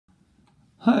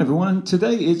Hi everyone,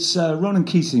 today it's Ronan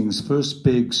Keating's first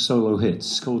big solo hit.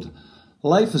 It's called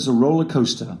Life Is A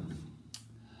Rollercoaster.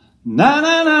 Na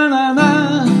na na na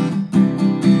na,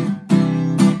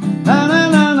 na na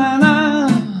na na na,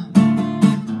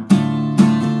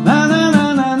 na na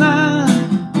na na na,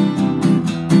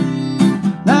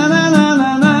 na na na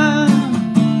na na.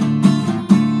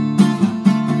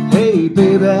 Hey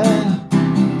baby,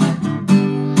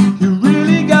 you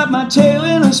really got my tail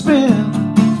in a spin.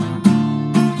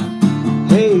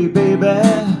 Hey baby,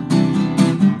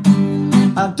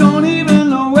 I don't even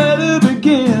know where to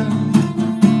begin.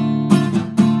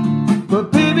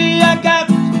 But baby, I got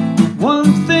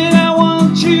one thing I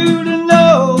want you to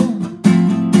know.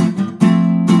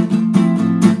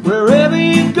 Wherever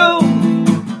you go,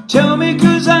 tell me,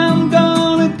 'cause I'm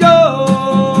gonna go.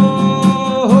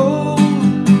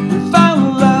 We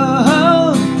found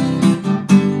love,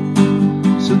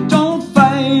 so don't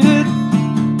fight it.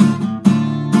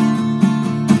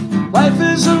 Life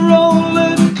is a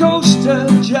roller coaster,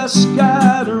 just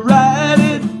gotta ride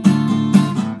it.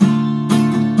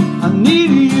 I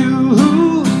need you,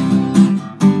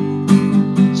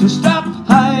 so stop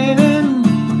hiding.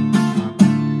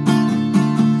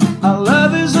 Our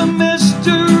love is a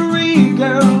mystery,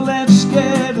 girl, let's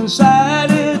get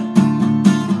inside it.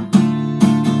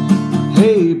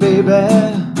 Hey baby,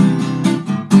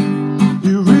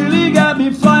 you really got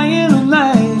me flying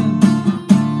tonight.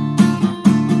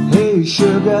 Hey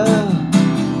sugar,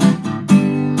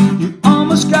 you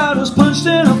almost got us punched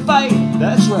in a fight,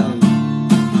 that's right.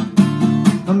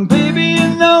 And baby, you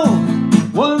know,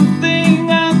 one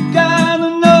thing I gotta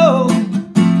know.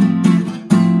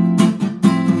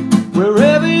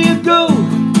 Wherever you go,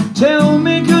 tell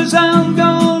me, 'cause I'm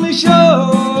gonna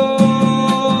show.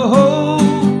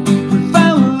 We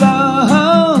found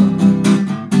love,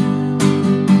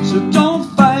 so don't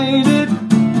fight it.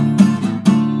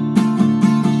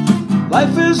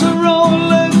 Life is a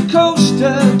roller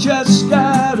coaster, just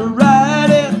gotta ride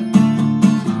it.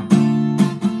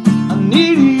 I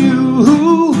need you,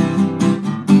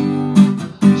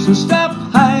 so stop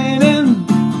hiding.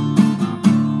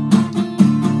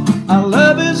 Our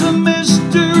love is a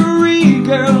mystery,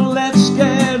 girl, let's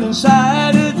get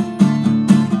inside it.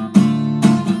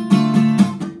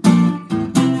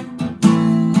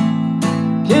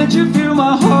 Can't you feel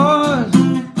my heart?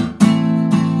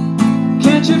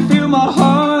 Can't you feel my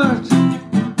heart?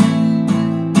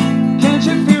 Can't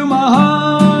you feel my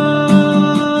heart?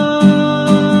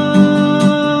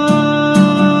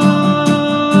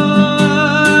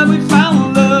 We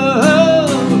found love,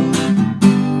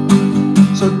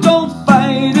 so don't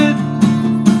fight it.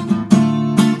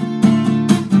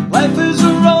 Life is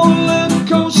a roller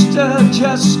coaster,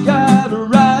 just gotta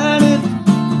ride it.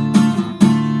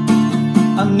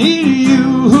 I need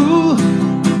you,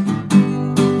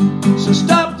 so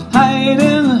stop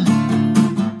hiding.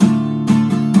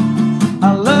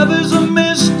 Our love is a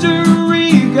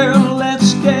mystery, girl,